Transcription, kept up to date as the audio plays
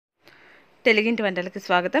తెలుగింటి వంటలకి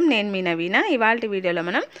స్వాగతం. నేను మీ నవీన. ఇవాల్టి వీడియోలో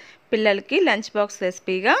మనం పిల్లలకి లంచ్ బాక్స్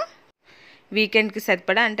రెసిపీగా వీకెండ్కి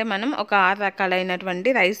సరిపడా అంటే మనం ఒక 6 రకాలైనటువంటి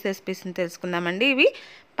రైస్ రెసిపీస్ని తెలుసుకుందామండి. ఇవి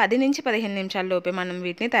 10 నుంచి 15 నిమిషాల లోపే మనం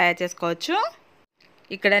వీటిని తయారు చేసుకోవచ్చు.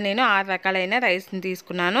 ఇక్కడ నేను 6 రకాలైన రైస్ని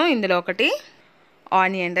తీసుకున్నాను. ఇందులో ఒకటి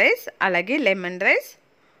ఆనియన్ రైస్, అలాగే లెమన్ రైస్,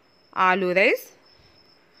 ఆలూ రైస్,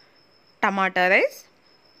 టమాటా రైస్,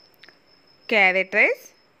 క్యారెట్ రైస్,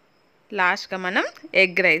 లాస్ట్గా మనం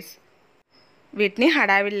ఎగ్ రైస్. వీటిని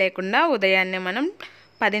హడావిడి లేకుండా ఉదయాన్నే మనం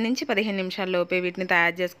 10 నుంచి 15 నిమిషాల లోపే వీటిని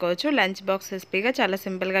తయారు చేసుకోవచ్చు. లంచ్ బాక్స్ రెసిపీగా చాలా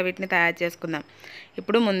సింపుల్గా వీటిని తయారు చేసుకుందాం.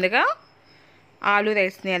 ఇప్పుడు ముందుగా ఆలూ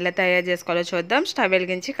రైస్ని ఎలా తయారు చేసుకోవాలో చూద్దాం. స్టవ్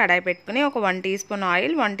వెలిగించి కడాయి పెట్టుకుని ఒక 1 tea spoon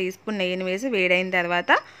oil, 1 tea spoon నెయ్యిని వేసి వేడైన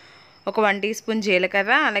తర్వాత ఒక 1 టీ స్పూన్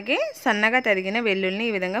జీలకర్ర, అలాగే సన్నగా తరిగిన వెల్లుల్లిని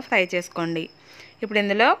ఈ విధంగా ఫ్రై చేసుకోండి. ఇప్పుడు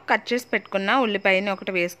ఇందులో కట్ చేసి పెట్టుకున్న ఉల్లిపాయని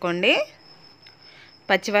ఒకటి వేసుకోండి.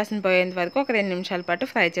 పచ్చివాసన పోయేంత వరకు ఒక 2 నిమిషాల పాటు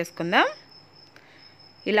ఫ్రై చేసుకుందాం.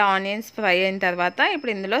 ఇలా ఆనియన్స్ ఫ్రై అయిన తర్వాత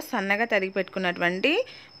ఇప్పుడు ఇందులో సన్నగా తరిగి పెట్టుకున్నటువంటి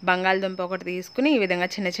బంగాళదుంప ఒకటి తీసుకుని ఈ విధంగా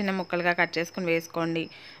చిన్న చిన్న ముక్కలుగా కట్ చేసుకుని వేసుకోండి.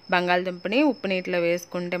 బంగాళదుంపని ఉప్పు నీటిలో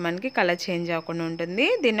వేసుకుంటే మనకి కలర్ చేంజ్ అవ్వకుండా ఉంటుంది.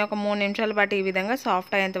 దీన్ని ఒక 3 నిమిషాల పాటు ఈ విధంగా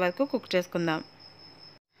సాఫ్ట్ అయ్యేంత వరకు కుక్ చేసుకుందాం.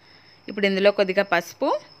 ఇప్పుడు ఇందులో కొద్దిగా పసుపు,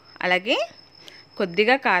 అలాగే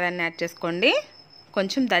కొద్దిగా కారాన్ని యాడ్ చేసుకోండి.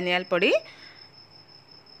 కొంచెం ధనియాల పొడి,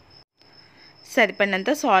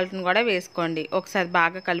 సరిపడినంత సాల్ట్ని కూడా వేసుకోండి. ఒకసారి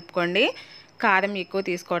బాగా కలుపుకోండి. కారం ఎక్కువ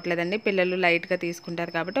తీసుకోవట్లేదండి, పిల్లలు లైట్గా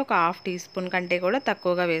తీసుకుంటారు కాబట్టి ఒక 1/2 టీ స్పూన్ కంటే కూడా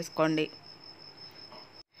తక్కువగా వేసుకోండి.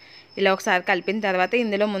 ఇలా ఒకసారి కలిపిన తర్వాత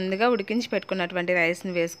ఇందులో ముందుగా ఉడికించి పెట్టుకున్నటువంటి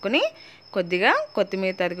రైస్ని వేసుకుని కొద్దిగా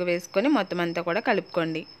కొత్తిమీర తరుగు వేసుకొని మొత్తం అంతా కూడా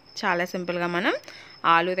కలుపుకోండి. చాలా సింపుల్గా మనం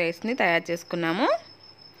ఆలూ రైస్ని తయారు చేసుకున్నాము.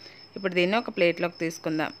 ఇప్పుడు దీన్ని ఒక ప్లేట్లోకి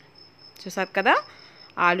తీసుకుందాం. చూసారు కదా,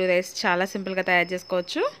 ఆలూ రైస్ చాలా సింపుల్గా తయారు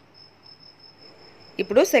చేసుకోవచ్చు.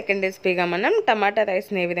 ఇప్పుడు సెకండ్ రెసిపీగా మనం టమాటా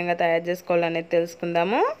రైస్ని ఏ విధంగా తయారు చేసుకోవాలనేది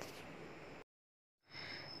తెలుసుకుందాము.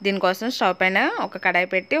 దీనికోసం స్టవ్ పైన ఒక కడాయి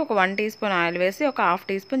పెట్టి ఒక 1 టీ స్పూన్ ఆయిల్ వేసి ఒక 1/2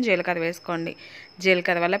 టీ స్పూన్ జీలకర్ర వేసుకోండి.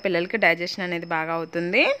 జీలకర్ర వల్ల పిల్లలకి డైజెషన్ అనేది బాగా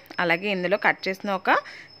అవుతుంది. అలాగే ఇందులో కట్ చేసిన ఒక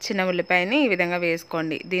చిన్న ఉల్లిపాయని ఈ విధంగా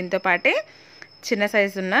వేసుకోండి. దీంతో పాటే చిన్న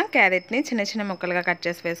సైజు ఉన్న క్యారెట్ని చిన్న చిన్న ముక్కలుగా కట్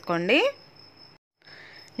చేసి వేసుకోండి.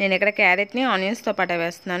 నేను ఇక్కడ క్యారెట్ని ఆనియన్స్తో పాటు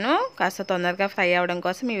వేస్తున్నాను. కాస్త తొందరగా ఫ్రై అవ్వడం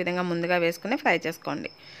కోసం ఈ విధంగా ముందుగా వేసుకుని ఫ్రై చేసుకోండి.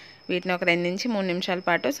 వీటిని ఒక 2 నుంచి 3 నిమిషాల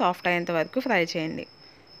పాటు సాఫ్ట్ అయ్యేంత వరకు ఫ్రై చేయండి.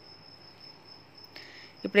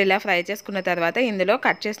 ఇప్పుడు ఇలా ఫ్రై చేసుకున్న తర్వాత ఇందులో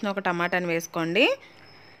కట్ చేసిన ఒక టమాటాని వేసుకోండి.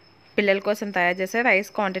 పిల్లల కోసం తయారు చేసే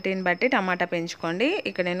రైస్ క్వాంటిటీని బట్టి టమాటా పెంచుకోండి.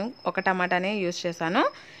 ఇక్కడ నేను ఒక టమాటానే యూజ్ చేశాను.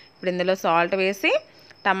 ఇప్పుడు ఇందులో సాల్ట్ వేసి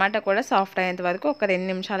టమాటా కూడా సాఫ్ట్ అయ్యేంత వరకు ఒక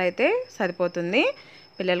 2 నిమిషాలు అయితే సరిపోతుంది.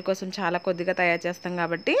 పిల్లల కోసం చాలా కొద్దిగా తయారు చేస్తాం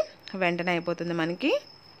కాబట్టి వెంటనే అయిపోతుంది మనకి.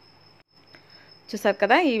 చూసారు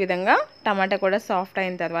కదా, ఈ విధంగా టమాటా కూడా సాఫ్ట్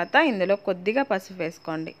అయిన తర్వాత ఇందులో కొద్దిగా పసుపు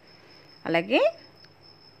వేసుకోండి. అలాగే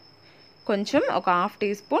కొంచెం ఒక 1/2 టీ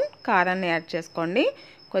స్పూన్ కారాన్ని యాడ్ చేసుకోండి.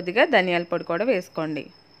 కొద్దిగా ధనియాల పొడి కూడా వేసుకోండి.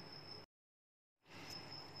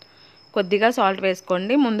 కొద్దిగా సాల్ట్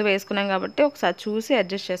వేసుకోండి. ముందు వేసుకున్నాం కాబట్టి ఒకసారి చూసి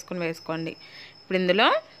అడ్జస్ట్ చేసుకుని వేసుకోండి. ఇప్పుడు ఇందులో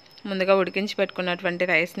ముందుగా ఉడికించి పెట్టుకున్నటువంటి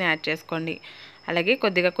రైస్ని యాడ్ చేసుకోండి. అలాగే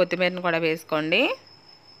కొద్దిగా కొత్తిమీరని కూడా వేసుకోండి.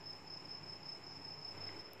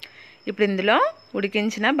 ఇప్పుడు ఇందులో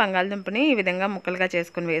ఉడికించిన బంగాళదుంపని ఈ విధంగా ముక్కలుగా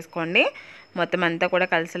చేసుకుని వేసుకోండి. మొత్తం అంతా కూడా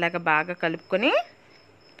కలిసేలాగా బాగా కలుపుకొని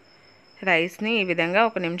రైస్ని ఈ విధంగా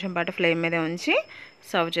 1 నిమిషం పాటు ఫ్లేమ్ మీద ఉంచి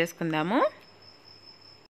సర్వ్ చేసుకుందాము.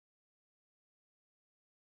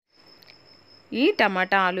 ఈ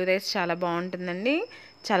టమాటా ఆలూ రైస్ చాలా బాగుంటుందండి.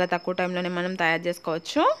 చాలా తక్కువ టైంలోనే మనం తయారు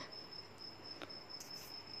చేసుకోవచ్చు.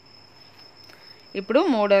 ఇప్పుడు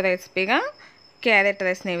మూడో రెసిపీగా క్యారెట్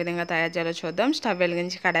రైస్ని ఏ విధంగా తయారు చేయాలో చూద్దాం. స్టవ్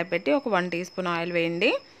వెలిగించి కడాయి పెట్టి ఒక 1 టీ స్పూన్ ఆయిల్ వేయండి.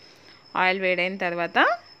 ఆయిల్ వేడైన తర్వాత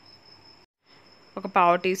ఒక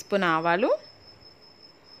 1/2 టీ స్పూన్ ఆవాలు,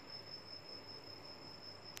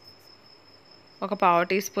 ఒక 1/2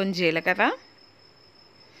 టీ స్పూన్ జీలకర్ర,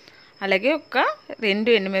 అలాగే ఒక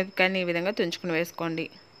 2 ఎండుమిరపకాయని ఈ విధంగా తుంచుకుని వేసుకోండి.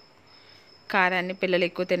 కారాన్ని పిల్లలు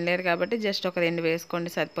ఎక్కువ తినలేరు కాబట్టి జస్ట్ ఒక 2 వేసుకోండి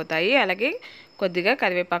సరిపోతాయి. అలాగే కొద్దిగా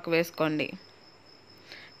కరివేపాకు వేసుకోండి.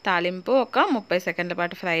 తాలింపు ఒక 30 సెకండ్ల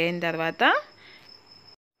పాటు ఫ్రై అయిన తర్వాత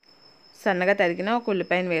సన్నగా తరిగిన ఒక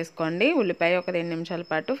ఉల్లిపాయని వేసుకోండి. ఉల్లిపాయ ఒక 2 నిమిషాల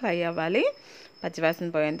పాటు ఫ్రై అవ్వాలి, పచ్చివాసన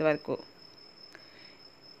పోయేంత వరకు.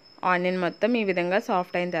 ఆనియన్ మొత్తం ఈ విధంగా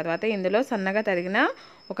సాఫ్ట్ అయిన తర్వాత ఇందులో సన్నగా తరిగిన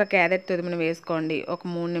ఒక క్యారెట్ తురుమును వేసుకోండి. ఒక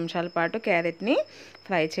 3 నిమిషాల పాటు క్యారెట్ని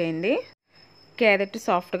ఫ్రై చేయండి. క్యారెట్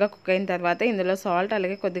సాఫ్ట్గా కుక్ అయిన తర్వాత ఇందులో సాల్ట్,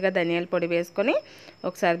 అలాగే కొద్దిగా ధనియాల పొడి వేసుకొని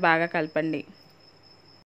ఒకసారి బాగా కలపండి.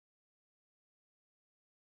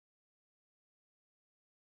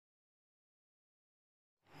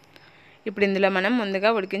 ఇప్పుడు ఇందులో మనం ముందుగా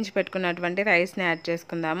ఉడికించి పెట్టుకున్నటువంటి రైస్ని యాడ్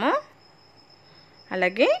చేసుకుందాము.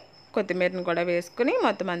 అలాగే కొత్తిమీరను కూడా వేసుకుని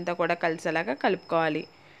మొత్తం అంతా కూడా కలిసేలాగా కలుపుకోవాలి.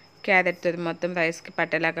 క్యారెట్ మొత్తం రైస్కి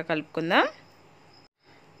పట్టేలాగా కలుపుకుందాం.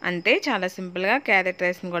 అంతే, చాలా సింపుల్గా క్యారెట్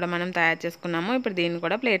రైస్ని కూడా మనం తయారు చేసుకున్నాము. ఇప్పుడు దీన్ని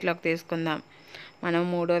కూడా ప్లేట్లోకి తీసుకుందాం. మనం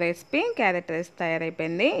 3వ రెసిపీ క్యారెట్ రైస్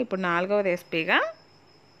తయారైపోయింది. ఇప్పుడు 4వ రెసిపీగా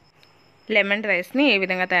లెమన్ రైస్ని ఏ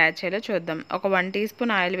విధంగా తయారు చేయాలో చూద్దాం. ఒక 1 టీ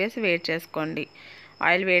స్పూన్ ఆయిల్ వేసి వేడి చేసుకోండి.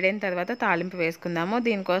 ఆయిల్ వేడైన తర్వాత తాలింపు వేసుకుందాము.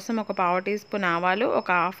 దీనికోసం ఒక 1/2 టీ స్పూన్ ఆవాలు,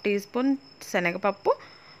 ఒక 1/2 టీ స్పూన్ శనగపప్పు,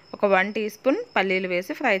 ఒక 1 టీ స్పూన్ పల్లీలు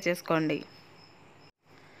వేసి ఫ్రై చేసుకోండి.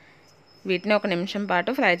 వీటిని 1 నిమిషం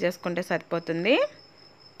పాటు ఫ్రై చేసుకుంటే సరిపోతుంది.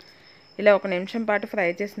 ఇలా 1 నిమిషం పాటు ఫ్రై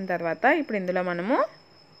చేసిన తర్వాత ఇప్పుడు ఇందులో మనము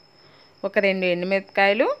ఒక 2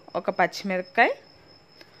 ఎండుమిరపకాయలు, ఒక పచ్చిమిరపకాయ,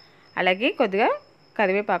 అలాగే కొద్దిగా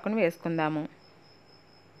కరివేపాకును వేసుకుందాము.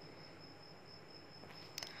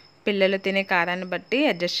 పిల్లలు తినే కారాన్ని బట్టి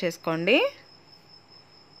అడ్జస్ట్ చేసుకోండి.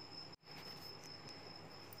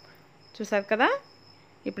 చూసారు కదా,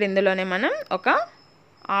 ఇప్పుడు ఇందులోనే మనం ఒక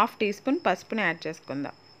 1/2 టీ స్పూన్ పసుపుని యాడ్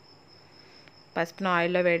చేసుకుందాం. పసుపును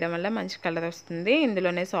ఆయిల్లో వేయడం వల్ల మంచి కలర్ వస్తుంది.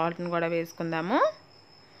 ఇందులోనే సాల్ట్ని కూడా వేసుకుందాము.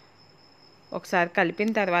 ఒకసారి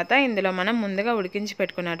కలిపిన తర్వాత ఇందులో మనం ముందుగా ఉడికించి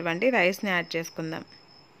పెట్టుకున్నటువంటి రైస్ని యాడ్ చేసుకుందాం.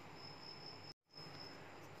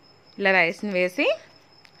 ఇలా రైస్ని వేసి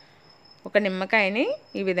ఒక నిమ్మకాయని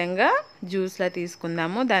ఈ విధంగా జ్యూస్లా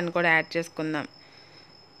తీసుకుందాము. దాన్ని కూడా యాడ్ చేసుకుందాం.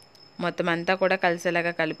 మొత్తం అంతా కూడా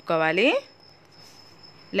కలిసేలాగా కలుపుకోవాలి.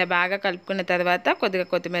 ఇలా బాగా కలుపుకున్న తర్వాత కొద్దిగా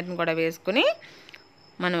కొత్తిమీరని కూడా వేసుకుని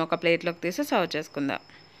మనం ఒక ప్లేట్లోకి తీసి సర్వ్ చేసుకుందాం.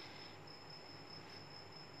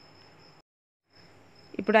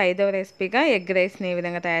 ఇప్పుడు 5వ రెసిపీగా ఎగ్ రైస్ని ఏ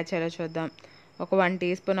విధంగా తయారు చేయాలో చూద్దాం. ఒక 1 టీ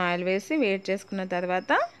స్పూన్ ఆయిల్ వేసి వేడి చేసుకున్న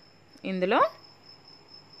తర్వాత ఇందులో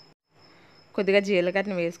కొద్దిగా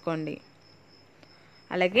జీలకర్రని వేసుకోండి.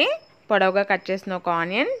 అలాగే పొడవుగా కట్ చేసిన ఒక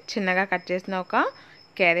ఆనియన్, చిన్నగా కట్ చేసిన ఒక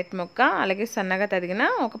క్యారెట్ ముక్క, అలాగే సన్నగా తరిగిన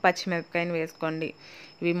ఒక పచ్చిమిరపకాయని వేసుకోండి.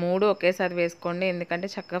 ఇవి 3 ఒకేసారి వేసుకోండి, ఎందుకంటే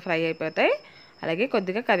చక్కగా ఫ్రై అయిపోతాయి. అలాగే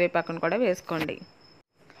కొద్దిగా కరివేపాకును కూడా వేసుకోండి.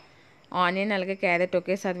 ఆనియన్ అలాగే క్యారెట్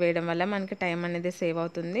ఒకేసారి వేయడం వల్ల మనకి టైం అనేది సేవ్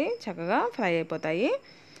అవుతుంది, చక్కగా ఫ్రై అయిపోతాయి.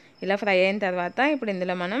 ఇలా ఫ్రై అయిన తర్వాత ఇప్పుడు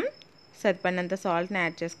ఇందులో మనం సరిపడినంత సాల్ట్ని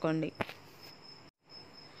యాడ్ చేసుకోండి.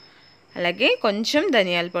 అలాగే కొంచెం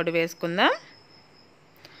ధనియాల పొడి వేసుకుందాం.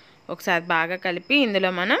 ఒకసారి బాగా కలిపి ఇందులో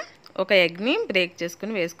మనం ఒక ఎగ్ని బ్రేక్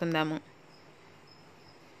చేసుకుని వేసుకుందాము.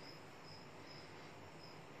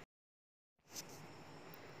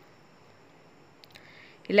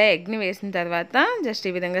 ఇలా ఎగ్ని వేసిన తర్వాత జస్ట్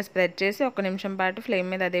ఈ విధంగా స్ప్రెడ్ చేసి 1 నిమిషం పాటు ఫ్లేమ్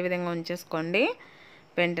మీద అదే విధంగా ఉంచేసుకోండి.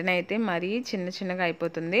 వెంటనే అయితే మరీ చిన్నగా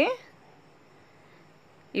అయిపోతుంది.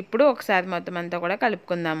 ఇప్పుడు ఒకసారి మొత్తం అంతా కూడా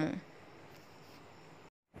కలుపుకుందాము.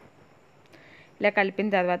 ఇలా కలిపిన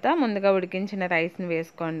తర్వాత ముందుగా ఉడికించిన రైస్ని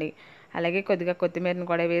వేసుకోండి. అలాగే కొద్దిగా కొత్తిమీరని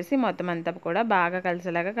కూడా వేసి మొత్తం అంతా కూడా బాగా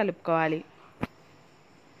కలిసేలాగా కలుపుకోవాలి.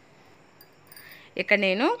 ఇక్కడ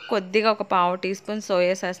నేను కొద్దిగా ఒక 1/2 టీ స్పూన్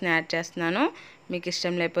సోయా సాస్ని యాడ్ చేస్తున్నాను. మీకు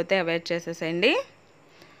ఇష్టం లేకపోతే అవాయిడ్ చేసేసేయండి.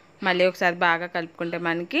 మళ్ళీ ఒకసారి బాగా కలుపుకుంటే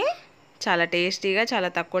మనకి చాలా టేస్టీగా చాలా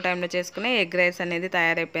తక్కువ టైంలో చేసుకునే ఎగ్ రైస్ అనేది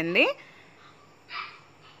తయారైపోయింది.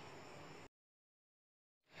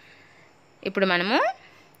 ఇప్పుడు మనము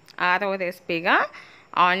 6వ రెసిపీగా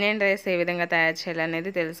ఆనియన్ రైస్ ఏ విధంగా తయారు చేయాలనేది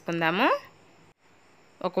తెలుసుకుందాము.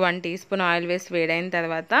 ఒక 1 టీ స్పూన్ ఆయిల్ వేసి వేడైన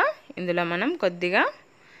తర్వాత ఇందులో మనం కొద్దిగా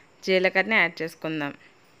జీలకర్రని యాడ్ చేసుకుందాం.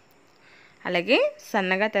 అలాగే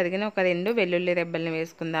సన్నగా తరిగిన ఒక 2 వెల్లుల్లి రెబ్బల్ని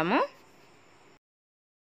వేసుకుందాము.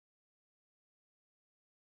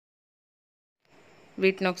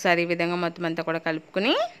 వీటిని ఒకసారి ఈ విధంగా మొత్తం అంతా కూడా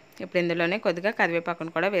కలుపుకుని ఇప్పుడు ఇందులోనే కొద్దిగా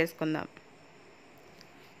కరివేపాకును కూడా వేసుకుందాం.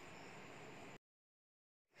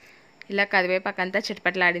 ఇలా కరివేపాకు అంతా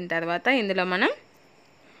చిటపటలాడిన తర్వాత ఇందులో మనం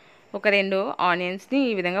ఒక 2 ఆనియన్స్ని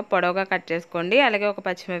ఈ విధంగా పొడవుగా కట్ చేసుకోండి. అలాగే ఒక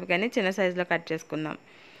పచ్చిమిరపకాయని చిన్న సైజులో కట్ చేసుకుందాం.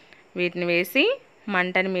 వీటిని వేసి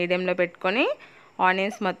మంటని మీడియంలో పెట్టుకొని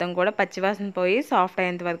ఆనియన్స్ మొత్తం కూడా పచ్చివాసన పోయి సాఫ్ట్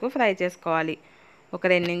అయ్యేంత వరకు ఫ్రై చేసుకోవాలి. ఒక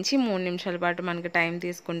 2 నుంచి 3 నిమిషాల పాటు మనకి టైం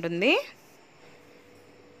తీసుకుంటుంది.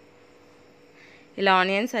 ఇలా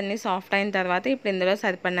ఆనియన్స్ అన్నీ సాఫ్ట్ అయిన తర్వాత ఇప్పుడు ఇందులో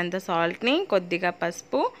సరిపడినంత సాల్ట్ని, కొద్దిగా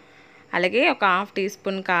పసుపు, అలాగే ఒక 1/2 టీ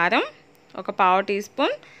స్పూన్ కారం, ఒక 1/2 టీ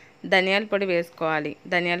స్పూన్ ధనియాల పొడి వేసుకోవాలి.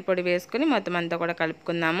 ధనియాల పొడి వేసుకుని మొత్తం అంతా కూడా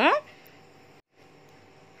కలుపుకుందాము.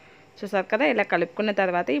 చూసారు కదా, ఇలా కలుపుకున్న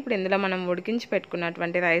తర్వాత ఇప్పుడు ఇందులో మనం ఉడికించి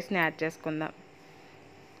పెట్టుకున్నటువంటి రైస్ని యాడ్ చేసుకుందాం.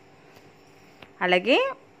 అలాగే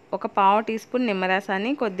ఒక 1/2 టీ స్పూన్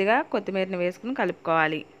నిమ్మరసాన్ని, కొద్దిగా కొత్తిమీరని వేసుకుని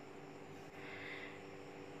కలుపుకోవాలి.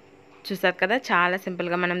 చూసారు కదా, చాలా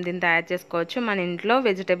సింపుల్గా మనం దీన్ని తయారు చేసుకోవచ్చు. మన ఇంట్లో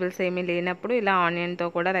వెజిటేబుల్స్ ఏమీ లేనప్పుడు ఇలా ఆనియన్తో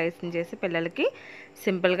కూడా రైస్ని చేసి పిల్లలకి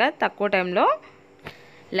సింపుల్గా తక్కువ టైంలో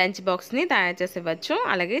లంచ్ బాక్స్ని తయారు చేసి ఇవ్వచ్చు.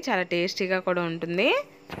 అలాగే చాలా టేస్టీగా కూడా ఉంటుంది.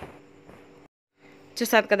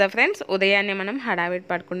 చూసారు కదా ఫ్రెండ్స్, ఉదయాన్నే మనం హడావిడి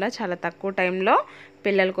పడకుండా చాలా తక్కువ టైంలో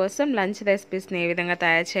పిల్లల కోసం లంచ్ రెసిపీస్ని ఏ విధంగా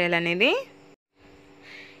తయారు చేయాలనేది.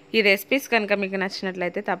 ఈ రెసిపీస్ కనుక మీకు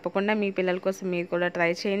నచ్చినట్లయితే తప్పకుండా మీ పిల్లల కోసం మీరు కూడా ట్రై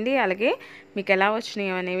చేయండి. అలాగే మీకు ఎలా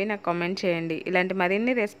వచ్చినాయో అనేవి నాకు కామెంట్ చేయండి. ఇలాంటి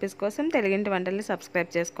మరిన్ని రెసిపీస్ కోసం తెలుగింటి వంటల్ని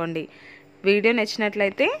సబ్స్క్రైబ్ చేసుకోండి. వీడియో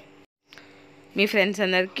నచ్చినట్లయితే మీ ఫ్రెండ్స్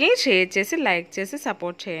అందరికీ షేర్ చేసి లైక్ చేసి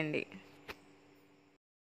సపోర్ట్ చేయండి.